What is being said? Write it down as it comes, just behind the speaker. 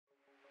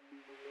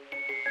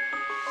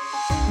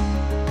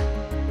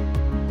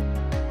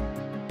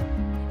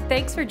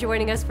Thanks for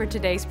joining us for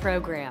today's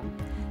program.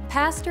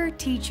 Pastor,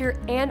 teacher,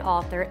 and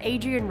author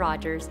Adrian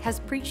Rogers has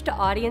preached to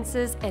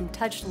audiences and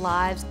touched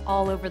lives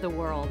all over the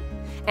world.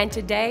 And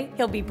today,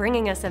 he'll be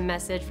bringing us a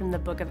message from the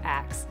book of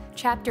Acts,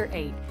 chapter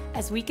 8,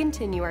 as we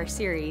continue our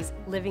series,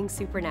 Living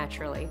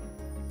Supernaturally.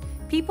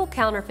 People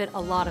counterfeit a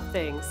lot of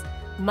things.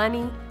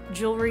 Money,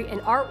 jewelry,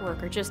 and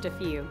artwork are just a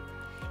few.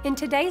 In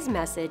today's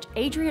message,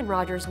 Adrian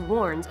Rogers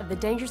warns of the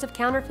dangers of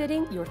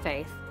counterfeiting your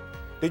faith.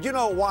 Did you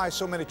know why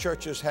so many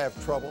churches have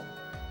trouble?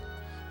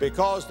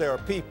 Because there are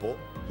people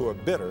who are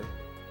bitter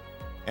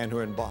and who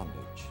are in bondage.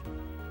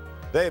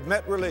 They've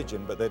met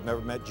religion, but they've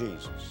never met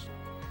Jesus.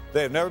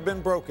 They've never been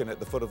broken at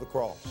the foot of the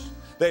cross.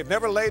 They've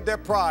never laid their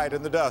pride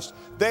in the dust.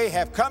 They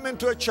have come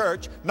into a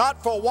church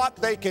not for what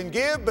they can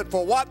give, but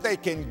for what they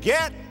can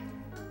get.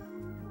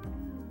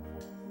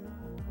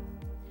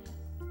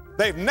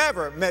 They've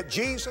never met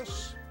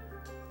Jesus.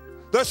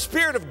 The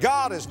Spirit of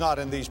God is not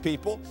in these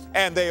people,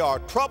 and they are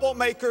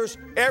troublemakers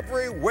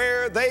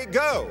everywhere they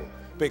go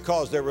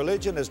because their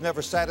religion has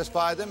never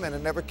satisfied them, and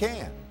it never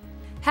can.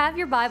 Have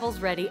your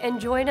Bibles ready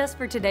and join us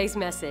for today's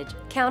message,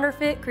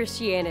 Counterfeit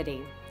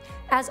Christianity.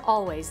 As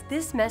always,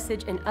 this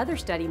message and other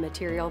study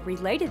material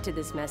related to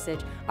this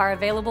message are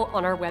available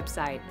on our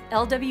website,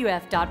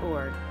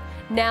 lwf.org.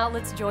 Now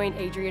let's join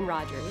Adrian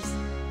Rogers.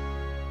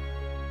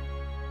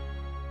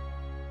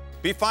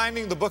 Be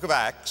finding the book of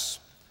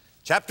Acts,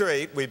 chapter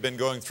 8. We've been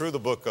going through the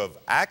book of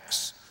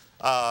Acts,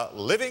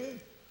 living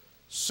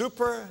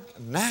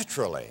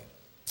supernaturally.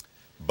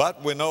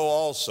 But we know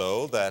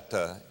also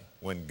that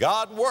when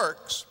God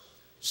works,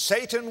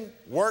 Satan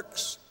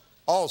works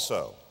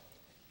also.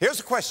 Here's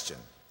a question,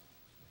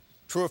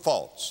 true or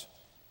false?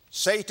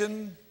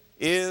 Satan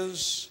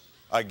is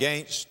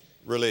against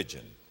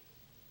religion.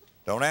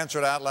 Don't answer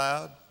it out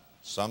loud.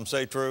 Some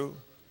say true,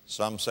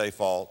 some say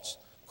false.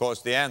 Of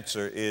course, the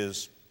answer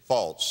is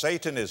false.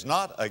 Satan is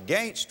not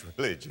against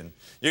religion.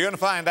 You're going to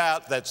find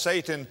out that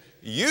Satan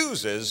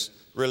uses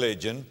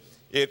religion.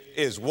 It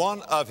is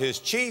one of his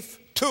chief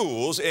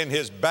tools in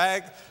his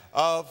bag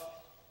of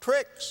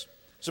tricks.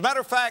 As a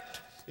matter of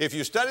fact, if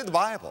you study the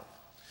Bible,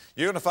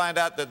 you're going to find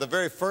out that the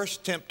very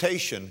first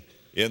temptation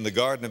in the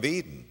Garden of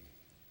Eden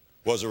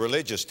was a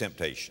religious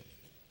temptation.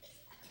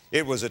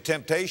 It was a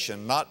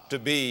temptation not to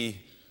be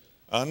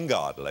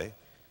ungodly,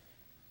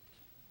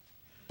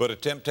 but a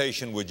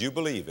temptation, would you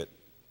believe it,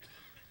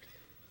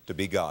 to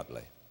be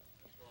godly.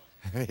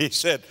 He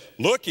said,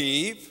 look,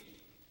 Eve,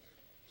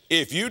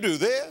 if you do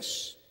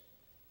this,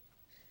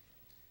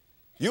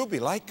 you'll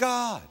be like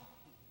God.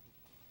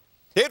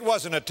 It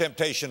wasn't a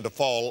temptation to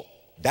fall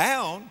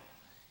down.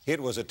 It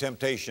was a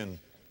temptation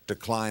to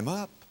climb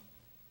up,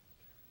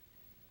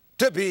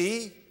 to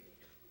be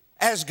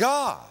as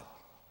God,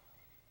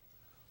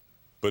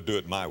 but do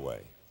it my way.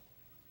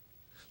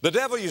 The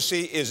devil, you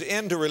see, is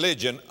into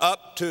religion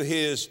up to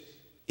his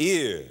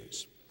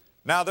ears.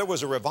 Now, there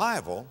was a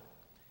revival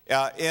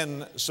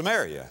in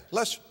Samaria.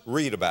 Let's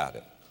read about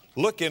it.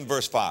 Look in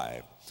verse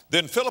 5.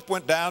 Then Philip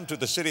went down to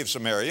the city of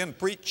Samaria and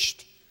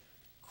preached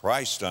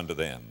Christ unto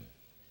them.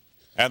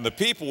 And the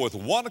people with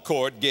one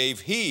accord gave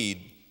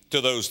heed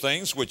to those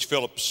things which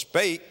Philip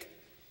spake,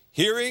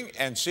 hearing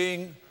and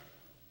seeing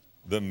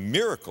the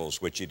miracles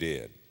which he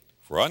did.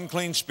 For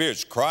unclean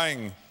spirits,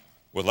 crying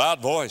with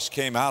loud voice,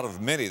 came out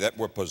of many that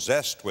were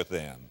possessed with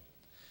them.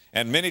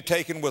 And many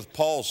taken with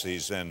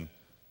palsies and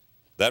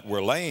that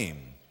were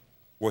lame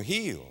were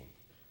healed.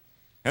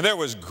 And there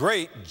was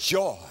great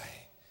joy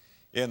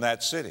in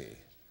that city.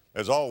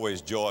 There's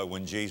always joy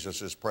when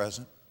Jesus is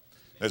present.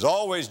 There's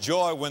always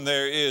joy when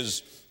there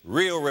is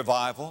real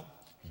revival,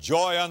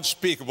 joy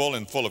unspeakable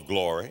and full of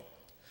glory.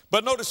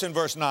 But notice in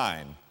verse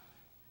 9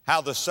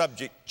 how the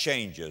subject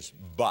changes,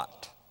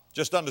 but.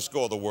 Just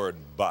underscore the word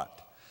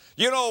but.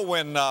 You know,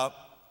 when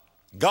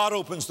God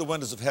opens the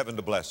windows of heaven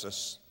to bless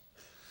us,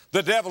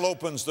 the devil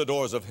opens the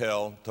doors of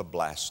hell to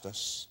blast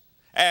us.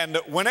 And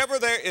whenever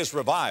there is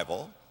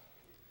revival,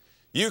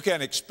 you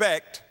can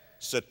expect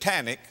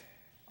satanic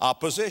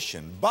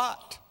opposition.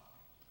 But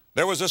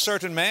there was a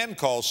certain man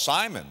called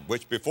Simon,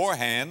 which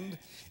beforehand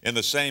in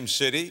the same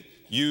city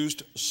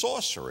used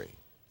sorcery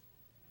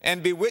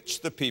and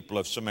bewitched the people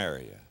of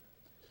Samaria,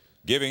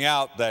 giving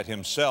out that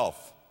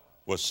himself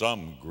was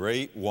some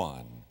great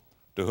one,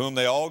 to whom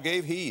they all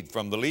gave heed,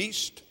 from the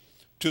least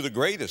to the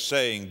greatest,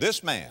 saying,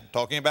 this man,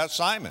 talking about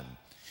Simon,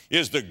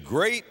 is the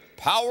great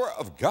power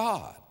of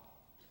God.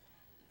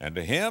 And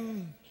to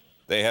him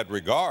they had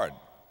regard,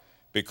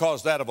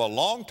 because that of a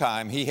long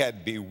time he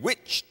had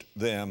bewitched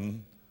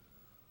them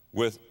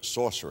with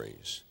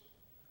sorceries.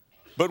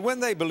 But when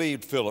they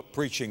believed Philip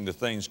preaching the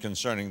things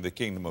concerning the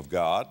kingdom of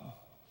God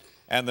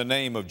and the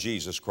name of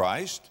Jesus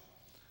Christ,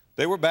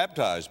 they were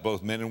baptized,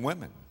 both men and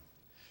women.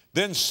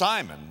 Then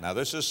Simon, now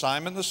this is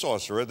Simon the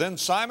sorcerer, then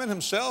Simon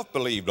himself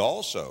believed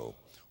also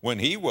when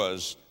he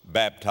was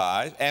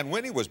baptized, and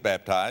when he was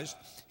baptized,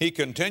 he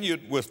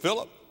continued with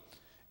Philip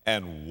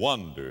and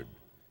wondered,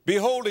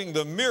 beholding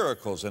the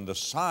miracles and the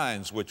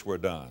signs which were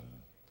done.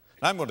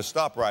 Now, I'm going to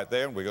stop right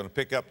there, and we're going to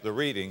pick up the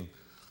reading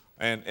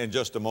in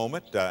just a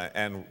moment,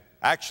 and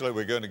Actually,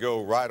 we're going to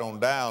go right on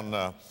down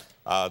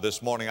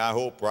this morning, I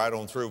hope, right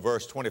on through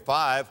verse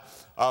 25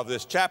 of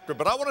this chapter.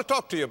 But I want to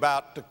talk to you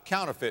about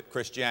counterfeit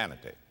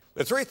Christianity.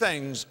 The three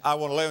things I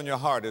want to lay on your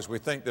heart as we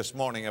think this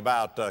morning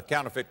about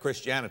counterfeit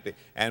Christianity.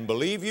 And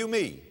believe you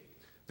me,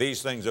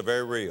 these things are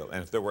very real.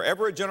 And if there were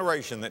ever a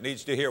generation that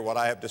needs to hear what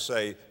I have to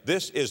say,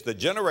 this is the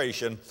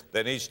generation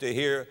that needs to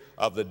hear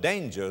of the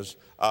dangers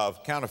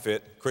of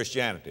counterfeit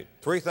Christianity.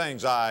 Three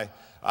things I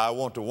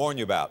want to warn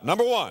you about.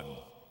 Number one,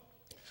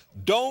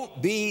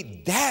 don't be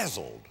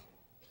dazzled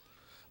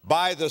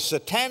by the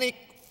satanic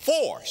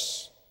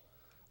force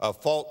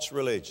of false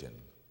religion.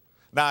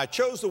 Now, I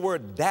chose the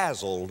word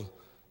dazzled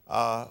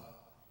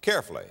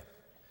carefully.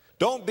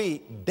 Don't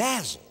be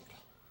dazzled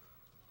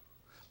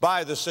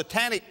by the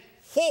satanic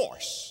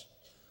force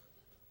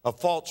of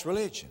false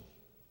religion.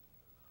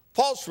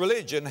 False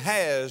religion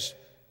has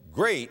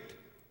great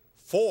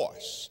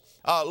force.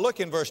 Look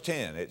in verse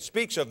 10. It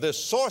speaks of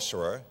this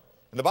sorcerer,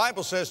 and the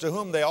Bible says, to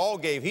whom they all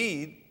gave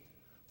heed,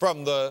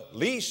 from the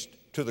least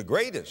to the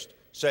greatest,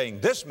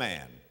 saying, this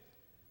man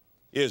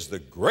is the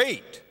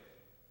great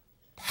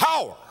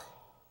power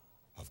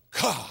of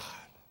God.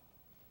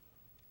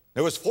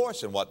 There was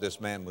force in what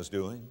this man was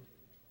doing,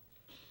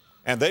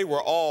 and they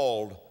were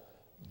all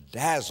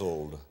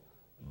dazzled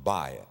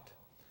by it.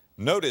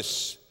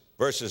 Notice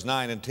verses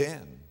 9 and 10.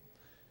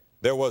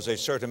 There was a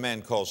certain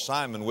man called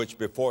Simon, which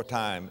before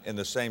time in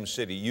the same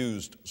city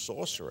used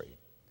sorcery,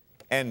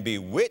 and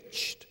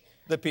bewitched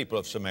the people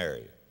of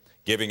Samaria,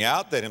 giving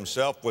out that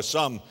himself was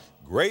some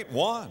great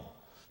one,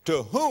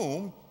 to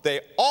whom they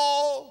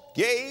all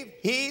gave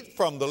heed,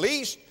 from the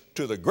least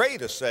to the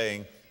greatest,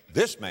 saying,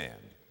 this man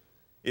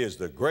is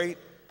the great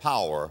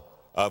power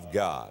of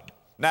God.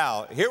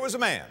 Now, here was a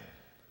man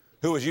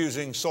who was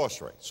using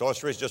sorcery.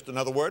 Sorcery is just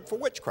another word for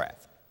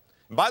witchcraft.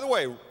 And by the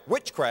way,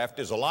 witchcraft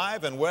is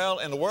alive and well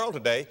in the world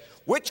today.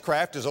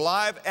 Witchcraft is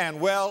alive and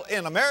well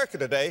in America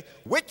today.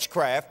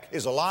 Witchcraft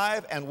is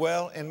alive and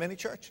well in many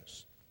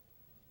churches.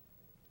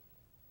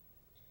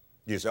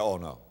 You say, oh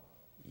no.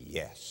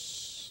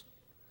 Yes.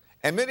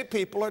 And many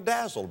people are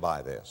dazzled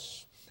by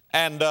this.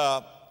 And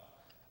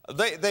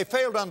they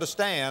fail to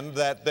understand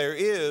that there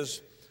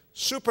is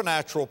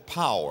supernatural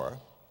power.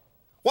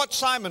 What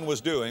Simon was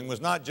doing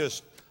was not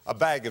just a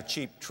bag of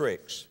cheap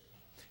tricks.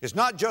 It's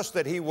not just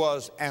that he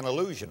was an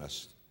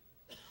illusionist.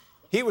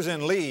 He was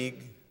in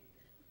league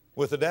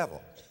with the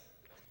devil.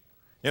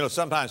 You know,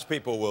 sometimes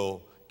people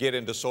will get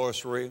into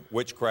sorcery,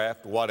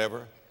 witchcraft,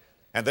 whatever,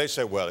 and they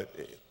say, well,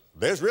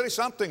 there's really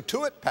something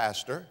to it,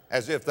 Pastor,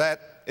 as if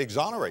that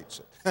exonerates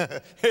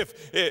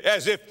it,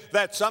 as if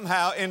that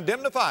somehow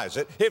indemnifies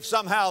it, if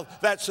somehow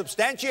that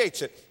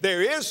substantiates it.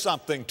 There is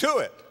something to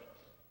it.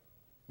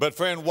 But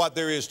friend, what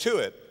there is to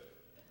it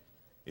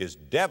is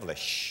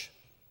devilish.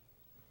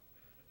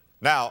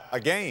 Now,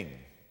 again,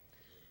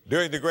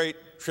 during the Great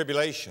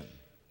Tribulation,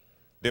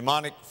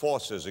 demonic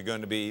forces are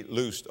going to be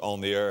loosed on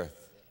the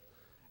earth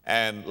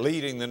and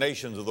leading the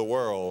nations of the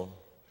world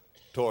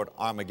toward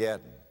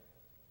Armageddon.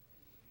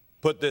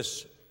 Put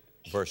this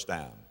verse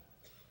down.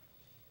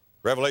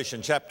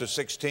 Revelation chapter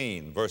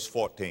 16, verse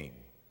 14.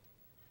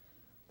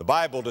 The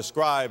Bible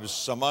describes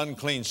some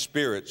unclean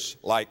spirits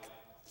like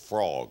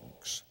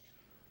frogs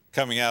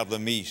coming out of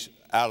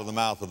the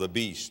mouth of the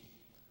beast,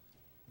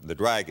 the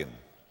dragon,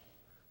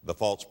 the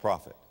false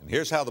prophet. And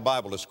here's how the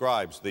Bible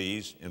describes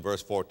these in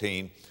verse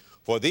 14.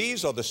 For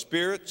these are the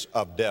spirits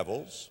of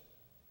devils,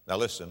 now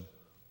listen,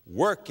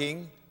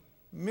 working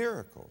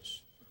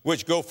miracles,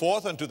 which go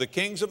forth unto the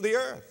kings of the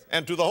earth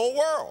and to the whole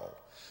world,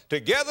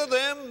 to gather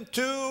them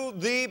to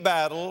the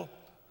battle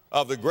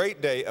of the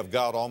great day of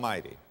God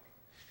Almighty.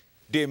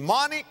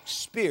 Demonic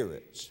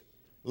spirits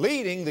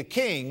leading the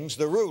kings,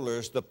 the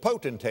rulers, the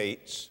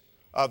potentates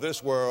of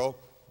this world,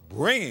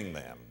 bringing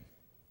them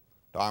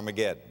to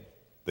Armageddon.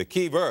 The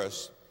key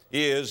verse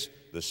is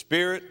the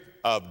spirit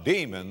of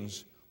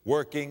demons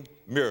working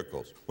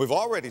miracles. We've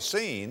already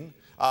seen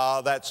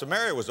that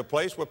Samaria was a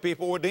place where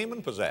people were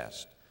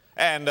demon-possessed.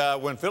 And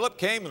when Philip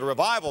came to the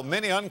revival,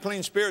 many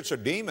unclean spirits or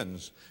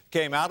demons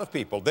came out of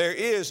people. There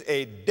is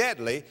a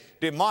deadly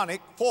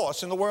demonic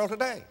force in the world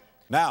today.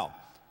 Now,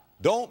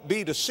 don't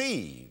be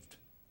deceived.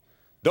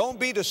 Don't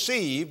be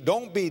deceived.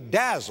 Don't be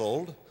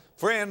dazzled,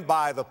 friend,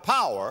 by the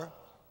power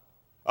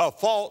of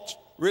false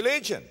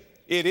religion.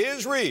 It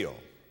is real.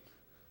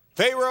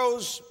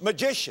 Pharaoh's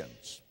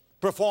magicians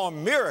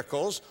performed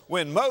miracles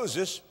when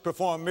Moses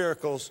performed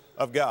miracles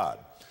of God.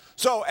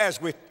 So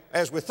as we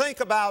think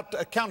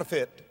about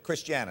counterfeit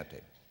Christianity,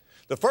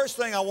 the first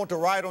thing I want to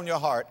write on your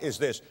heart is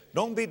this: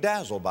 don't be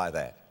dazzled by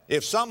that.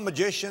 If some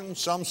magician,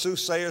 some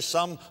soothsayer,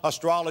 some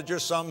astrologer,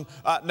 some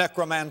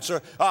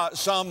necromancer,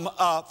 some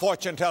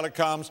fortune teller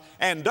comes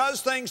and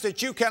does things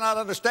that you cannot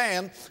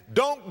understand,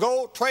 don't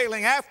go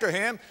trailing after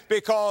him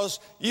because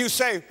you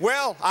say,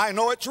 well, I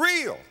know it's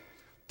real.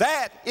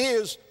 That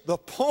is the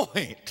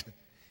point.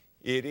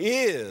 It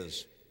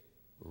is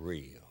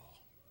real.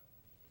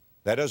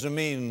 That doesn't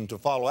mean to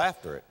follow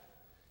after it.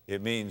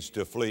 It means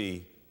to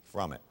flee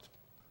from it.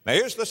 Now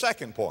here's the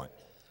second point.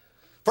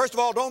 First of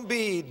all, don't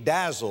be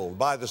dazzled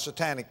by the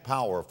satanic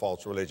power of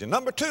false religion.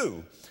 Number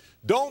two,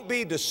 don't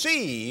be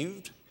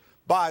deceived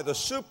by the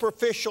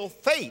superficial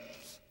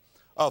faith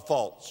of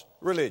false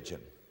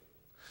religion.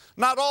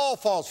 Not all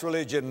false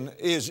religion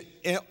is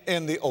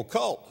in the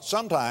occult.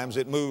 Sometimes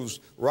it moves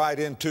right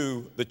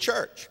into the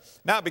church.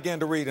 Now begin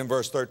to read in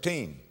verse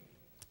 13.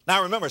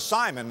 Now remember,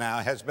 Simon now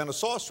has been a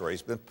sorcerer.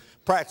 He's been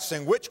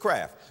practicing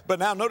witchcraft. But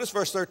now notice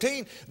verse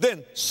 13.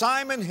 Then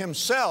Simon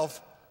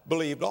himself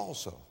believed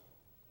also.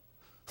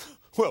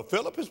 Well,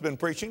 Philip has been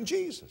preaching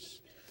Jesus.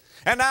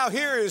 And now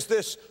here is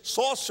this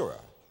sorcerer,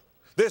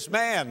 this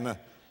man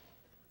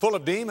full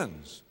of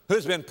demons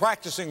who's been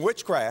practicing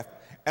witchcraft.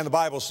 And the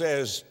Bible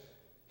says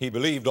he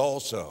believed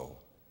also.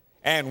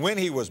 And when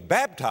he was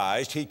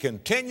baptized, he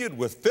continued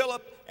with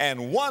Philip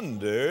and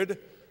wondered.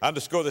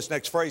 Underscore this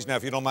next phrase now,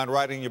 if you don't mind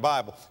writing in your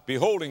Bible.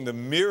 Beholding the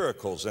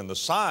miracles and the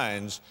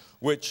signs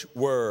which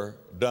were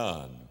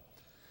done.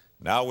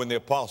 Now when the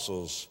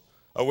apostles,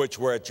 which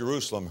were at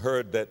Jerusalem,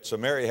 heard that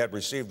Samaria had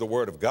received the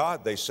word of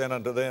God, they sent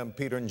unto them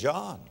Peter and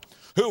John,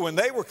 who, when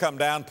they were come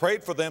down,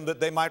 prayed for them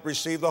that they might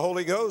receive the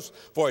Holy Ghost.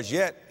 For as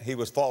yet he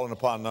was fallen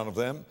upon none of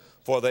them,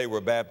 for they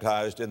were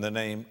baptized in the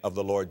name of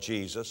the Lord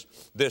Jesus.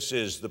 This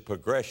is the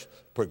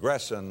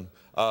progression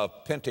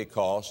of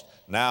Pentecost.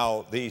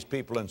 Now these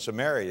people in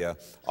Samaria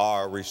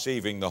are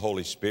receiving the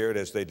Holy Spirit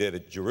as they did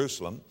at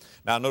Jerusalem.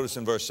 Now notice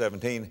in verse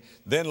 17,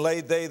 then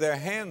laid they their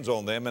hands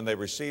on them and they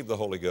received the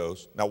Holy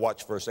Ghost. Now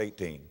watch verse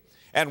 18.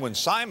 And when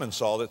Simon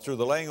saw that through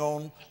the laying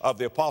on of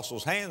the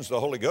apostles' hands the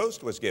Holy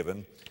Ghost was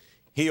given,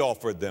 he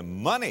offered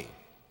them money,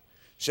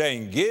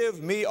 saying,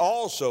 give me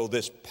also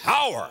this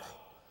power,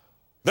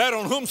 that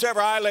on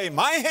whomsoever I lay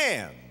my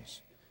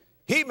hands,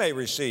 he may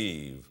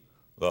receive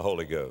the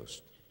Holy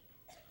Ghost.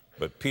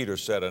 But Peter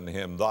said unto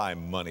him, thy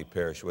money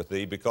perish with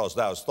thee, because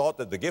thou hast thought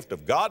that the gift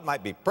of God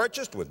might be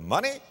purchased with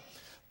money.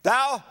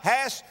 Thou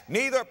hast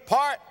neither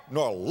part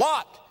nor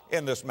lot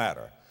in this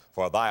matter,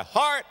 for thy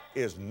heart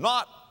is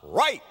not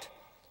right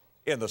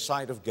in the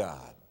sight of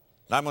God.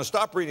 Now I'm going to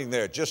stop reading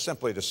there just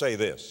simply to say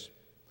this,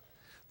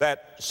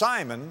 that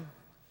Simon,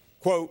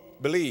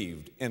 quote,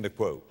 believed, end of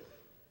quote.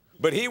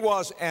 But he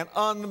was an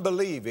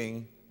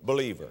unbelieving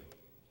believer.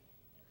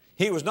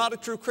 He was not a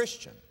true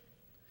Christian.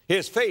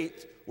 His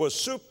faith was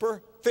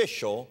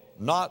superficial,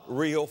 not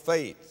real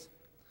faith.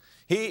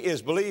 He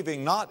is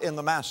believing not in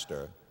the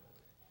Master,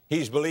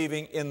 he's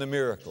believing in the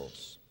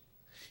miracles.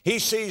 He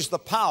sees the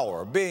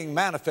power being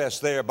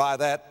manifest there by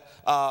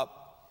that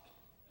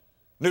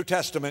New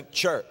Testament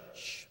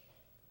church.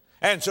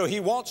 And so he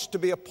wants to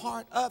be a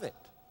part of it.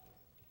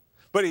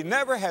 But he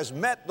never has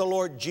met the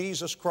Lord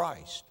Jesus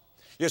Christ.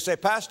 You say,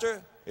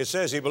 Pastor, it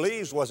says he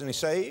believes, wasn't he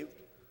saved?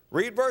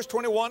 Read verse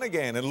 21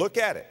 again and look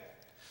at it.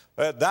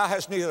 Thou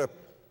hast neither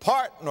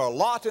part nor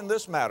lot in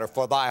this matter,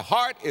 for thy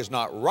heart is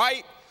not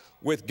right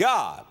with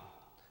God.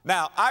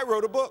 Now, I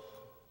wrote a book.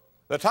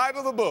 The title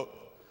of the book,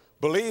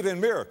 Believe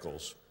in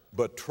Miracles,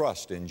 but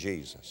Trust in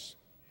Jesus.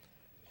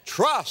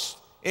 Trust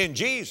in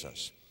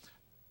Jesus.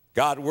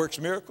 God works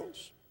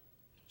miracles.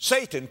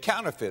 Satan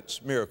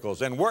counterfeits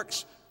miracles and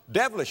works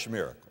devilish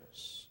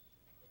miracles.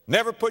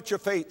 Never put your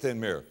faith in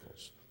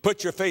miracles.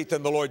 Put your faith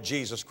in the Lord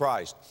Jesus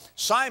Christ.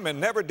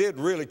 Simon never did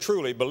really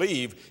truly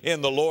believe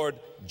in the Lord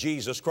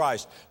Jesus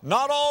Christ.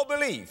 Not all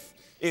belief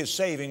is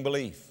saving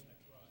belief.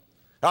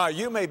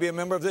 You may be a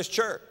member of this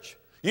church.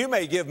 You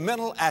may give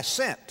mental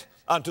assent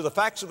unto the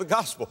facts of the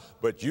gospel,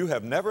 but you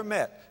have never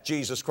met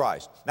Jesus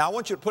Christ. Now I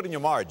want you to put in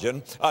your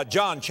margin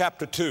John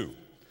chapter 2,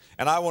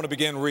 and I want to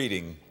begin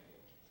reading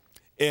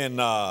in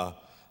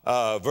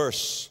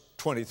verse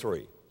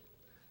 23.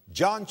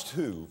 John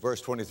 2, verse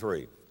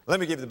 23. Let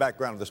me give you the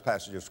background of this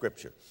passage of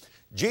Scripture.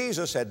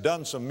 Jesus had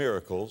done some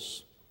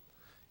miracles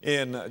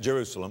in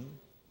Jerusalem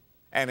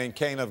and in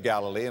Cana of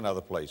Galilee and other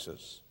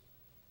places.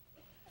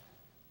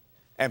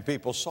 And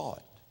people saw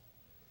it.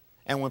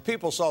 And when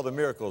people saw the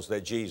miracles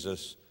that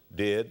Jesus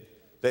did,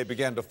 they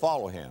began to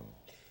follow him.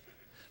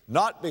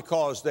 Not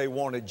because they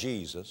wanted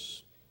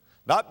Jesus,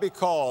 not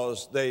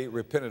because they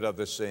repented of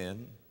their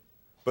sin,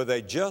 but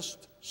they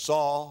just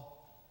saw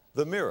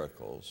the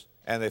miracles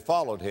and they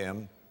followed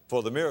him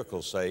for the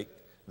miracle's sake.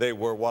 They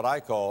were what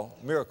I call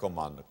miracle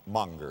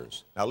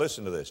mongers. Now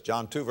listen to this,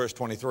 John 2, verse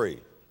 23.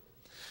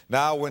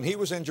 Now when he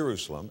was in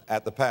Jerusalem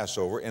at the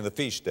Passover in the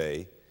feast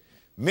day,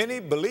 many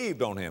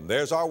believed on him.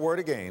 There's our word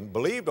again,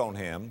 believed on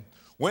him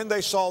when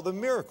they saw the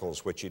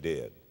miracles which he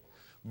did.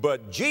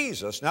 But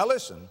Jesus, now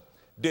listen,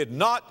 did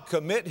not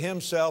commit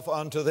himself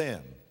unto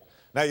them.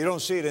 Now you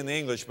don't see it in the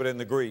English, but in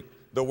the Greek,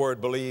 the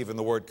word believe and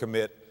the word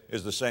commit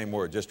is the same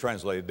word, just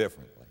translated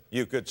differently.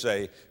 You could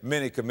say,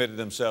 many committed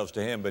themselves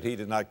to him, but he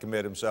did not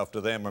commit himself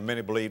to them, or many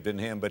believed in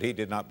him, but he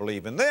did not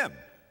believe in them.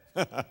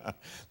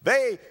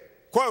 They,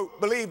 quote,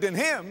 believed in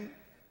him,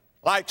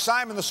 like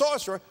Simon the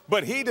sorcerer,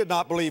 but he did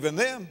not believe in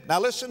them.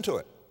 Now listen to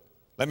it.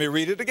 Let me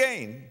read it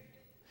again.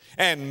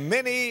 And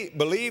many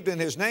believed in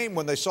his name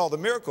when they saw the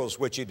miracles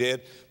which he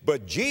did,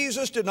 but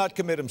Jesus did not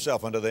commit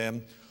himself unto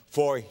them,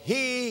 for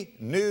he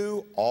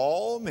knew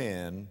all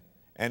men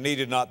and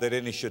needed not that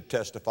any should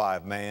testify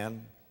of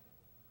man,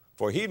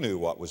 for he knew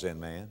what was in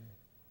man.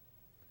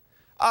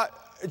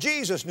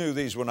 Jesus knew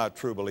these were not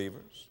true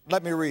believers.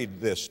 Let me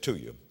read this to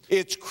you.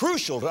 It's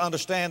crucial to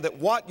understand that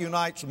what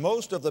unites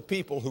most of the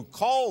people who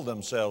call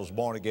themselves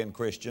born-again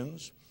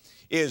Christians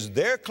is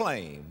their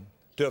claim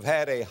to have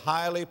had a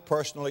highly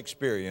personal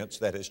experience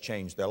that has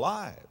changed their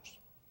lives.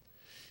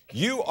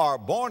 You are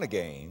born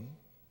again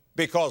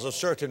because of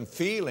certain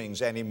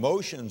feelings and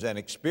emotions and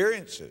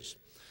experiences,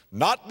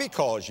 not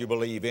because you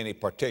believe any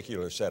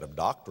particular set of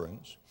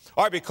doctrines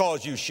or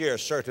because you share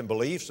certain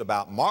beliefs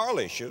about moral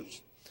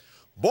issues.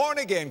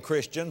 Born-again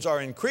Christians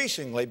are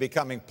increasingly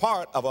becoming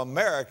part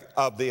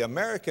of the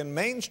American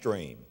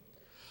mainstream.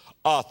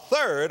 A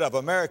third of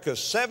America's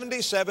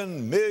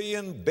 77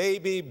 million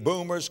baby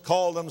boomers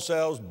call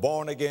themselves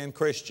born-again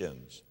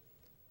Christians.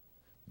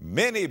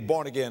 Many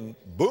born-again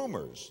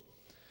boomers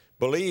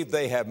believe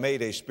they have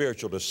made a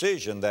spiritual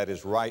decision that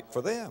is right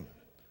for them,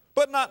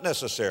 but not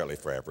necessarily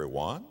for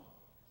everyone.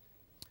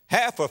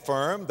 Half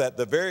affirm that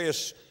the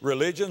various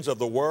religions of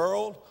the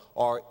world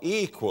are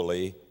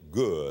equally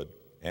good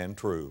and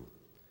true.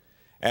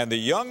 And the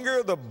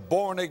younger the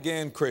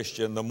born-again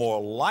Christian, the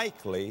more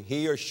likely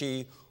he or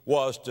she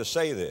was to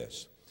say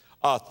this.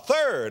 A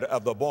third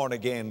of the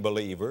born-again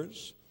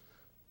believers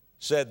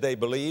said they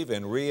believe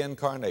in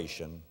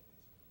reincarnation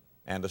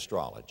and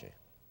astrology.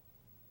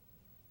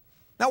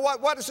 Now,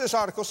 what is this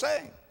article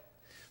saying?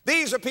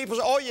 These are people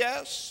who say, oh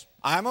yes,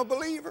 I'm a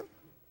believer.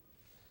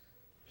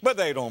 But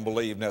they don't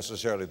believe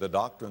necessarily the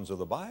doctrines of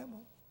the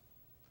Bible.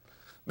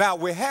 Now,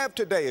 we have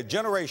today a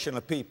generation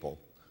of people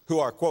who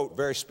are, quote,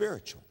 very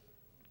spiritual,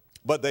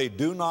 but they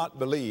do not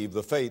believe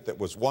the faith that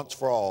was once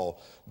for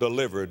all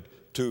delivered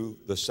to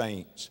the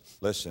saints.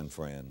 Listen,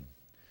 friend,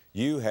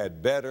 you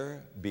had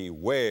better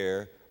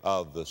beware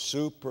of the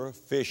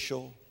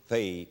superficial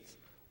faith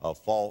of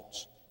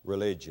false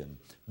religion.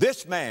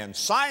 This man,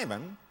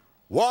 Simon,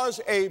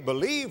 was a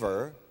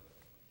believer,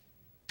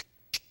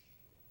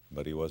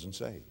 but he wasn't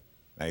saved.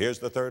 Now, here's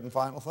the third and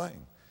final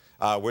thing.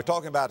 We're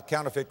talking about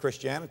counterfeit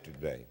Christianity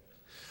today.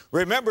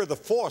 Remember the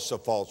force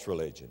of false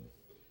religion,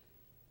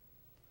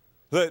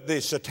 the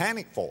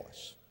satanic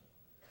force.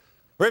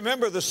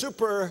 Remember the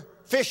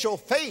superficial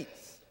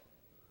faith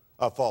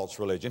of false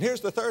religion. Here's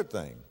the third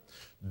thing.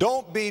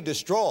 Don't be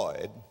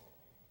destroyed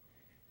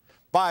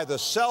by the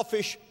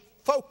selfish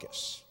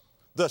focus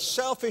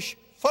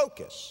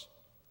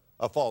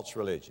of false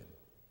religion.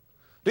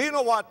 Do you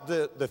know what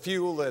the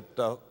fuel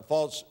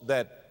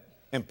that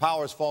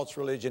empowers false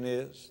religion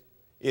is?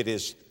 It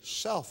is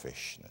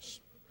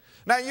selfishness.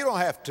 Now, you don't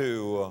have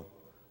to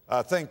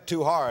think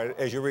too hard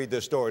as you read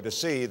this story to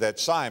see that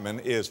Simon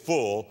is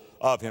full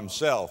of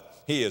himself.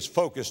 He is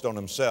focused on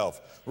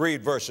himself.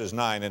 Read verses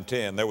 9 and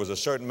 10. There was a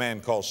certain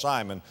man called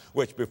Simon,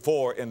 which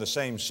before in the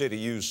same city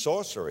used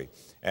sorcery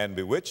and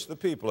bewitched the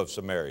people of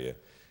Samaria,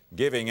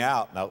 giving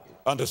out, now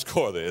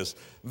underscore this,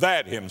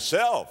 that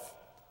himself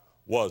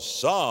was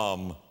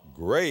some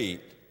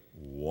great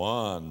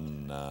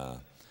one.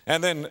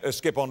 And then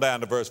skip on down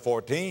to verse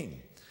 14.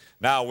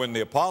 Now when the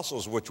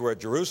apostles which were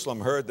at Jerusalem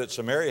heard that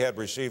Samaria had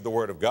received the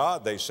word of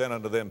God, they sent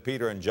unto them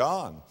Peter and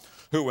John,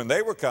 who when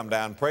they were come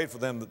down prayed for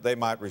them that they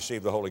might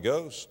receive the Holy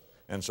Ghost,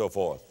 and so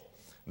forth.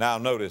 Now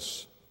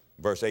notice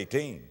verse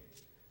 18.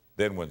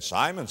 Then when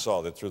Simon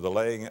saw that through the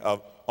laying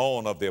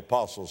on of the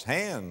apostles'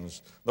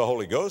 hands the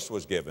Holy Ghost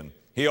was given,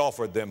 he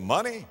offered them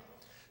money,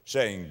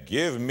 saying,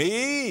 give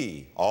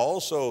me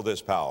also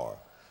this power,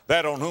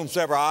 that on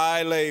whomsoever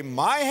I lay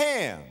my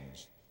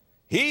hands,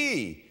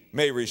 he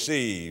may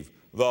receive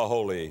the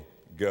Holy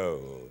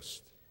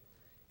Ghost.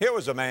 Here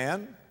was a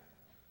man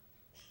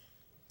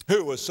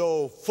who was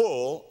so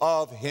full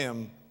of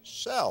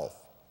himself.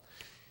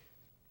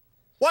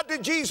 What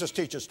did Jesus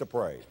teach us to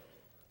pray?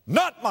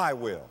 Not my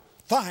will,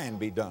 thine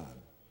be done.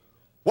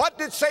 What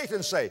did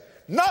Satan say?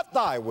 Not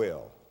thy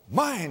will,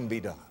 mine be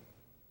done.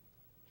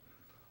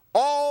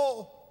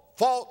 All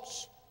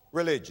false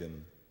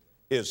religion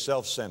is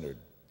self-centered.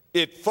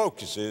 It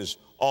focuses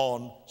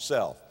on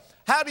self.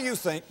 How do you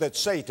think that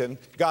Satan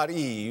got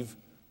Eve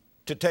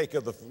to take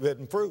of the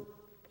forbidden fruit?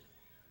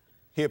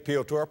 He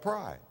appealed to her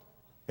pride.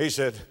 He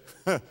said,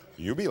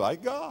 you be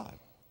like God.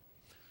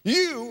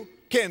 You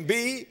can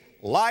be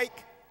like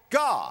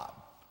God.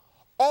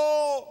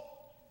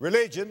 All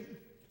religion,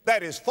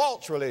 that is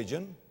false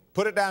religion,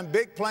 put it down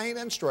big, plain,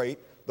 and straight,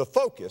 the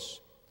focus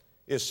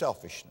is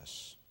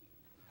selfishness.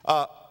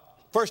 1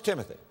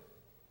 Timothy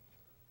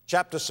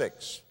chapter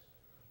 6,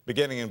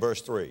 beginning in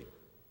verse 3.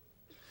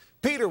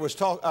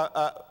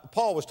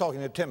 Paul was talking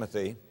to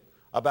Timothy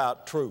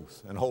about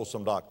truth and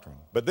wholesome doctrine.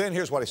 But then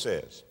here's what he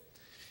says.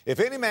 If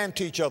any man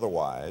teach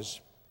otherwise,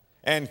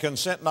 and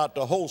consent not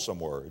to wholesome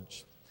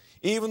words,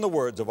 even the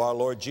words of our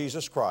Lord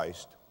Jesus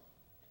Christ,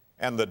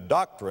 and the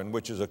doctrine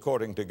which is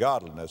according to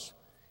godliness,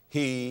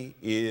 he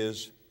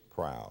is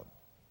proud.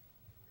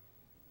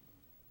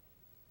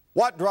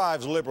 What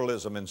drives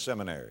liberalism in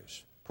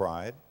seminaries?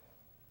 Pride.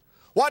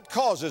 What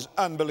causes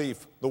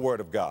unbelief the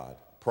Word of God?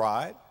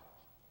 Pride.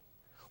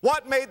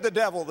 What made the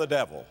devil the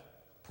devil?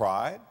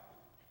 Pride.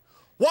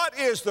 What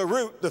is the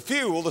root, the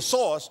fuel, the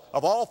source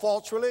of all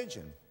false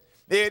religion?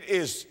 It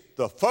is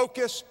the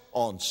focus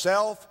on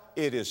self.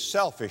 It is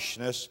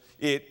selfishness.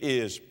 It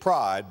is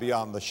pride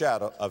beyond the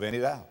shadow of any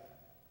doubt.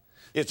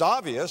 It's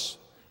obvious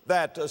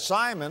that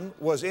Simon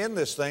was in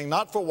this thing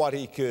not for what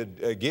he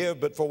could give,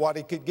 but for what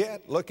he could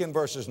get. Look in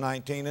verses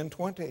 19 and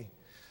 20.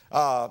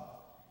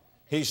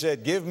 He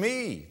said, give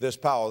me this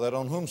power, that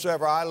on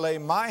whomsoever I lay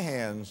my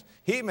hands,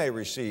 he may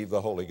receive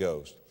the Holy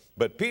Ghost.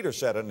 But Peter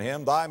said unto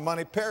him, thy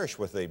money perish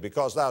with thee,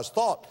 because thou hast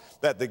thought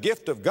that the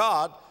gift of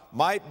God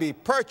might be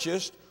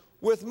purchased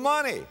with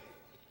money.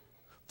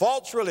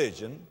 False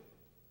religion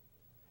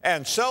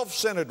and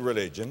self-centered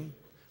religion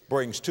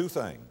brings two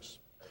things.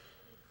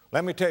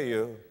 Let me tell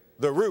you,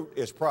 the root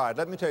is pride.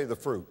 Let me tell you the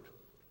fruit.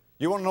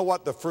 You want to know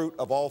what the fruit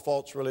of all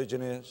false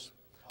religion is?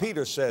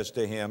 Peter says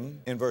to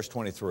him in verse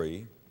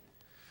 23,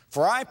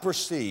 for I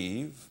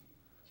perceive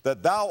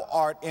that thou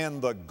art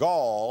in the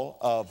gall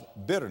of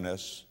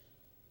bitterness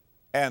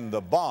and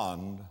the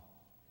bond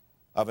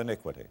of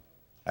iniquity.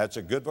 That's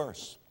a good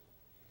verse.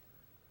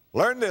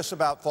 Learn this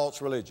about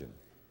false religion.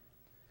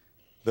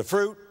 The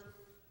fruit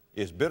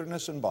is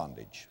bitterness and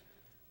bondage.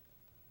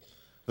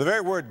 The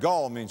very word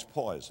gall means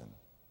poison.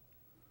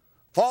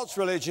 False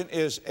religion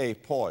is a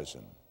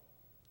poison.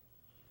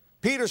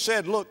 Peter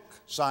said, look,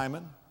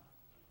 Simon,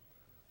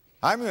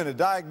 I'm going to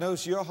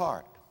diagnose your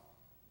heart.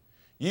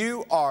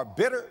 You are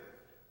bitter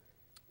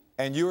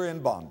and you're in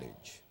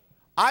bondage.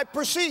 I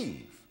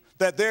perceive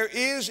that there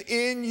is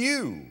in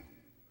you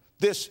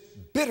this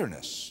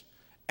bitterness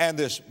and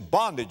this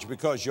bondage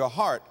because your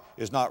heart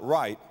is not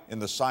right in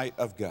the sight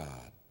of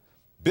God.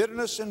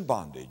 Bitterness and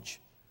bondage,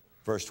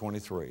 verse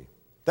 23.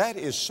 That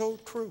is so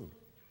true.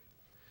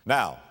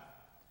 Now,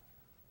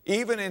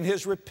 even in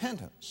his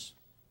repentance,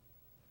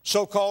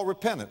 so-called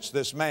repentance,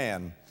 this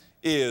man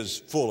is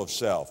full of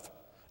self.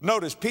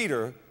 Notice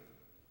Peter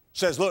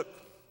says, look,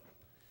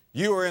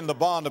 you are in the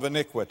bond of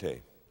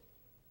iniquity.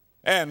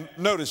 And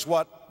notice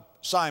what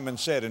Simon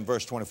said in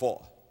verse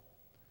 24.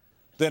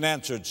 Then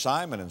answered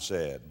Simon and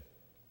said,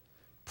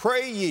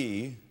 pray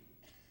ye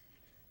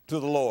to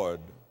the Lord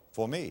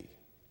for me.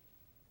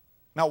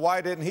 Now,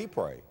 why didn't he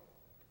pray?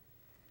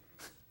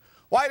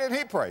 Why didn't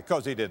he pray?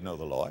 Because he didn't know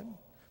the Lord.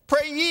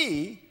 Pray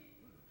ye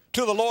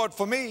to the Lord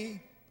for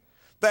me,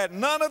 that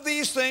none of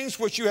these things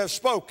which you have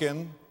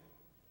spoken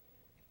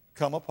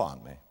come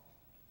upon me.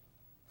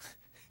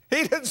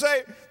 He didn't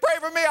say, pray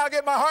for me, I'll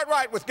get my heart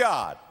right with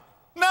God.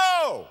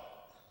 No.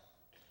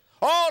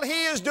 All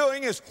he is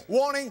doing is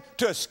wanting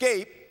to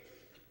escape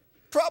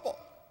trouble,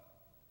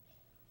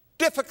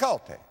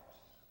 difficulty.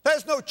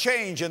 There's no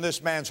change in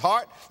this man's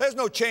heart. There's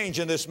no change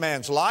in this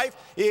man's life.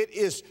 It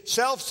is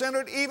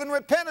self-centered, even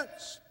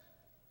repentance.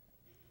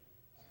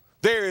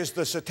 There is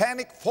the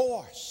satanic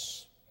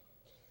force.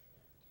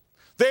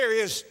 There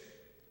is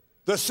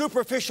the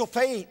superficial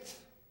faith.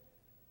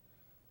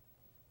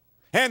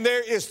 And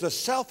there is the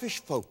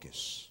selfish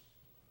focus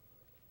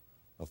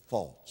of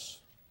false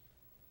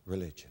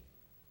religion.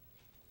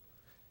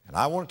 And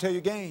I want to tell you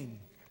again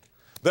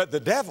that the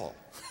devil,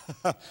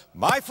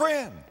 my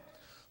friend,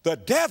 the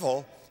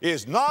devil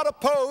is not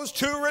opposed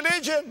to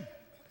religion.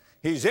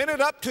 He's in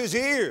it up to his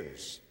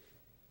ears.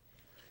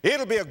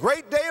 It'll be a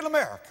great day in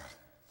America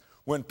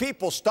when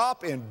people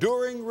stop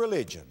enduring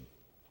religion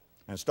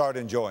and start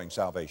enjoying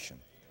salvation.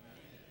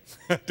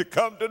 To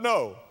come to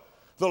know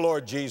the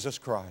Lord Jesus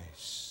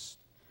Christ.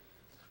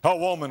 A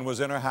woman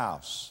was in her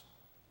house.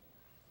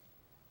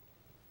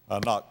 A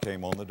knock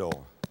came on the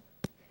door.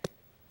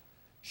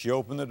 She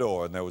opened the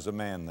door and there was a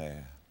man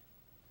there.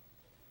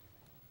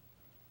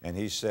 And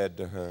he said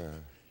to her,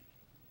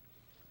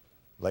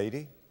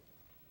 lady,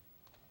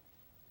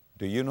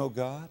 do you know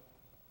God?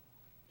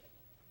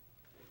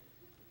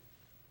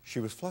 She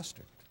was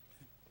flustered,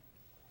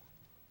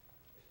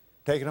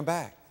 taken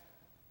aback.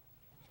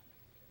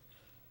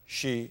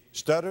 She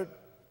stuttered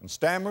and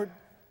stammered,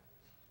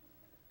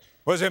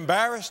 was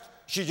embarrassed.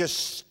 She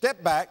just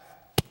stepped back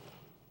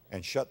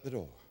and shut the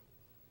door.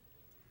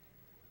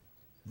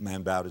 The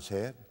man bowed his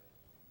head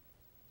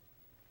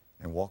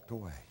and walked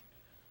away.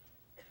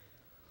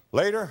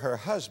 Later, her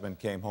husband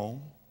came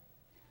home.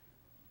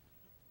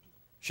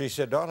 She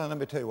said, darling, let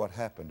me tell you what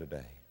happened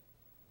today.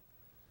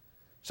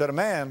 Said, a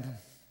man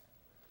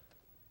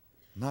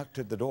knocked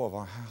at the door of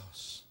our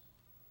house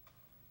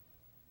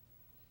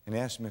and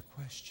he asked me a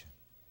question.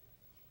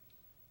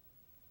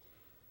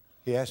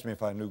 He asked me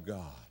if I knew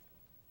God.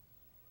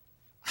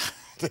 I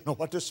didn't know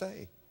what to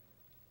say.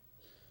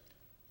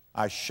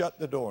 I shut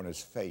the door in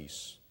his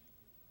face.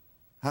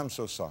 I'm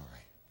so sorry.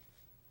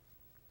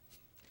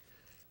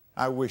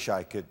 I wish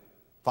I could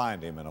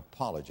find him and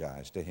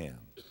apologize to him.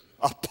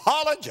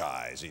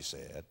 Apologize, he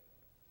said.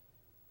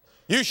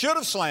 You should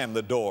have slammed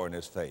the door in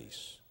his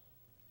face.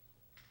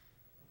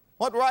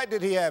 What right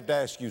did he have to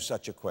ask you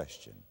such a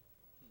question?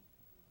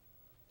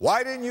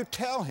 Why didn't you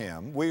tell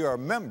him we are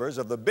members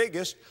of the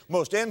biggest,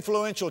 most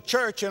influential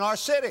church in our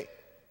city?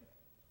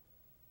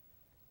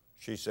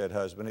 She said,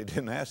 husband, he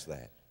didn't ask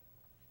that.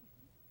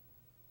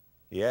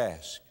 He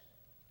asked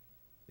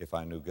if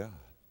I knew God.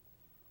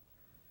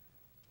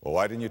 Well,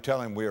 why didn't you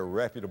tell him we're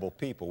reputable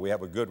people? We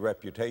have a good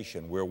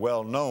reputation. We're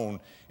well known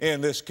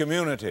in this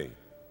community.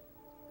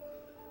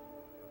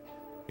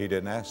 He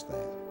didn't ask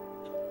that.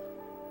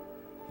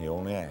 He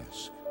only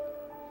asked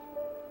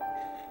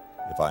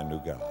if I knew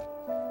God.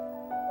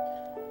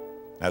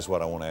 That's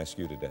what I want to ask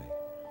you today.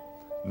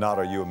 Not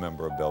are you a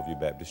member of Bellevue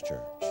Baptist Church.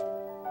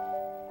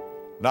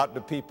 Not do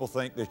people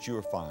think that you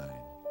are fine.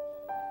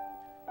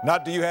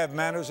 Not do you have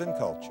manners and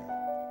culture.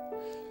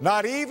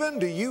 Not even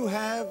do you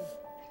have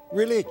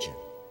religion.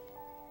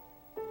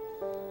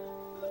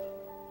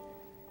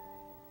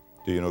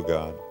 Do you know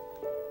God?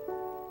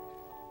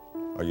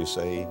 Are you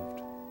saved?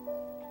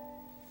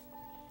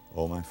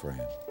 Oh, my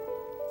friend,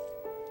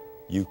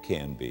 you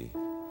can be,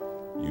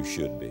 you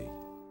should be.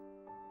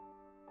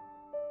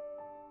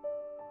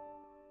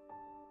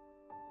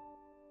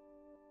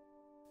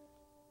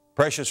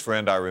 Precious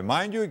friend, I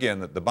remind you again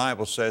that the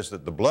Bible says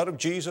that the blood of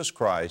Jesus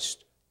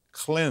Christ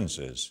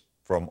cleanses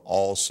from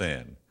all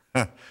sin.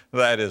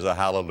 That is a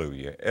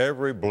hallelujah.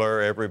 Every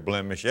blur, every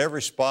blemish,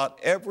 every spot,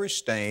 every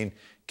stain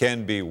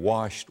can be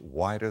washed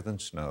whiter than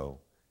snow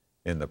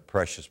in the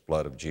precious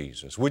blood of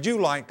Jesus. Would you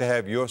like to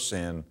have your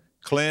sin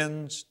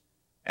cleansed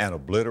and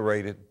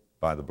obliterated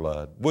by the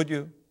blood? Would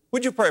you?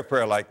 Would you pray a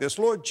prayer like this?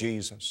 Lord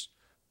Jesus,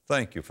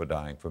 thank you for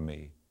dying for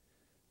me.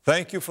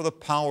 Thank you for the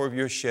power of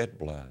your shed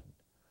blood.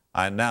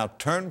 I now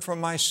turn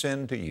from my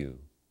sin to you.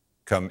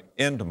 Come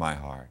into my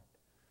heart.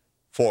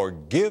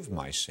 Forgive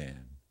my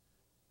sin.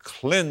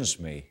 Cleanse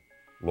me,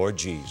 Lord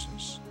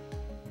Jesus.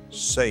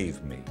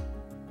 Save me,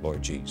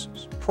 Lord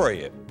Jesus. Pray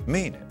it,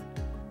 mean it.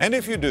 And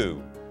if you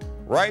do,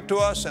 write to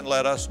us and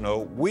let us know.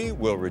 We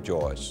will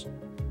rejoice.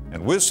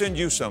 And we'll send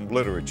you some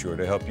literature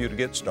to help you to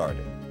get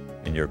started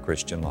in your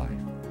Christian life.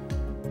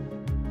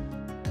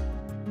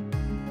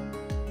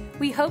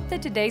 We hope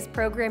that today's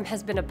program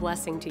has been a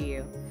blessing to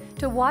you.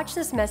 To watch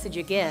this message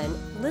again,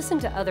 listen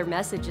to other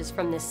messages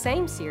from this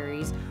same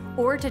series,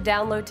 or to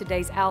download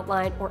today's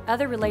outline or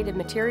other related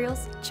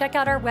materials, check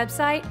out our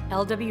website,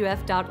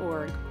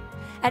 lwf.org.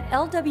 At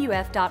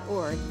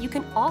lwf.org, you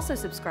can also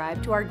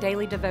subscribe to our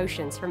daily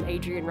devotions from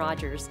Adrian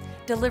Rogers,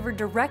 delivered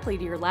directly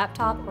to your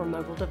laptop or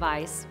mobile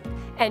device.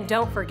 And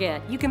don't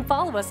forget, you can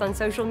follow us on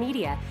social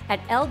media at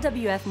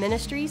LWF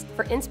Ministries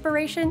for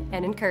inspiration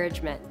and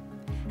encouragement.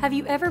 Have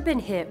you ever been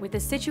hit with a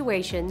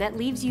situation that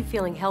leaves you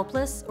feeling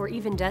helpless or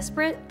even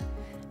desperate?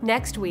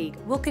 Next week,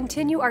 we'll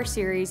continue our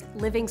series,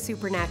 Living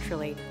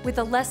Supernaturally, with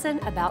a lesson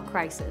about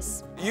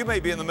crisis. You may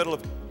be in the middle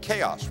of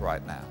chaos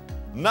right now.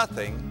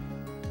 Nothing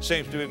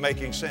seems to be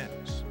making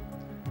sense.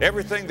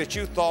 Everything that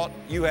you thought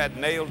you had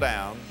nailed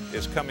down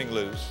is coming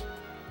loose,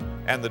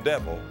 and the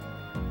devil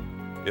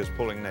is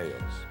pulling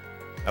nails.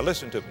 Now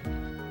listen to me.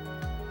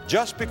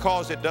 Just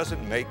because it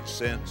doesn't make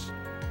sense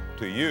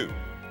to you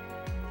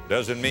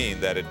doesn't mean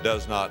that it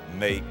does not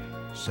make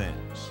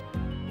sense.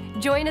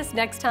 Join us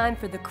next time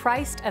for the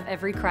Christ of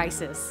every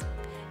crisis.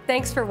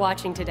 Thanks for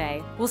watching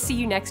today. We'll see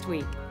you next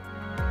week.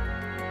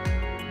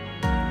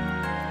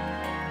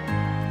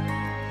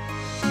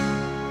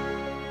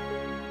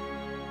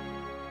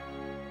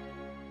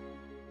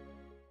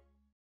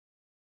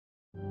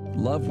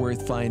 Love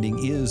Worth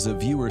Finding is a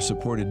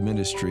viewer-supported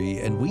ministry,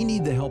 and we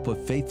need the help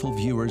of faithful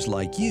viewers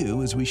like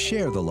you as we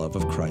share the love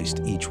of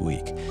Christ each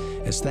week.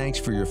 As thanks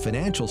for your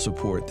financial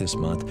support this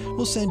month,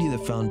 we'll send you the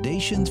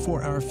Foundations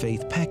for Our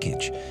Faith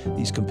package.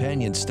 These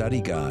companion study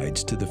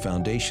guides to the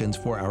Foundations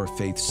for Our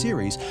Faith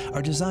series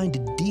are designed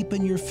to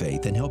deepen your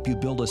faith and help you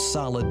build a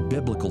solid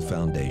biblical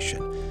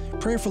foundation.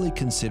 Prayerfully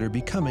consider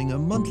becoming a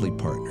monthly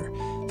partner.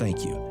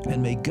 Thank you,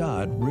 and may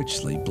God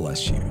richly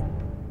bless you.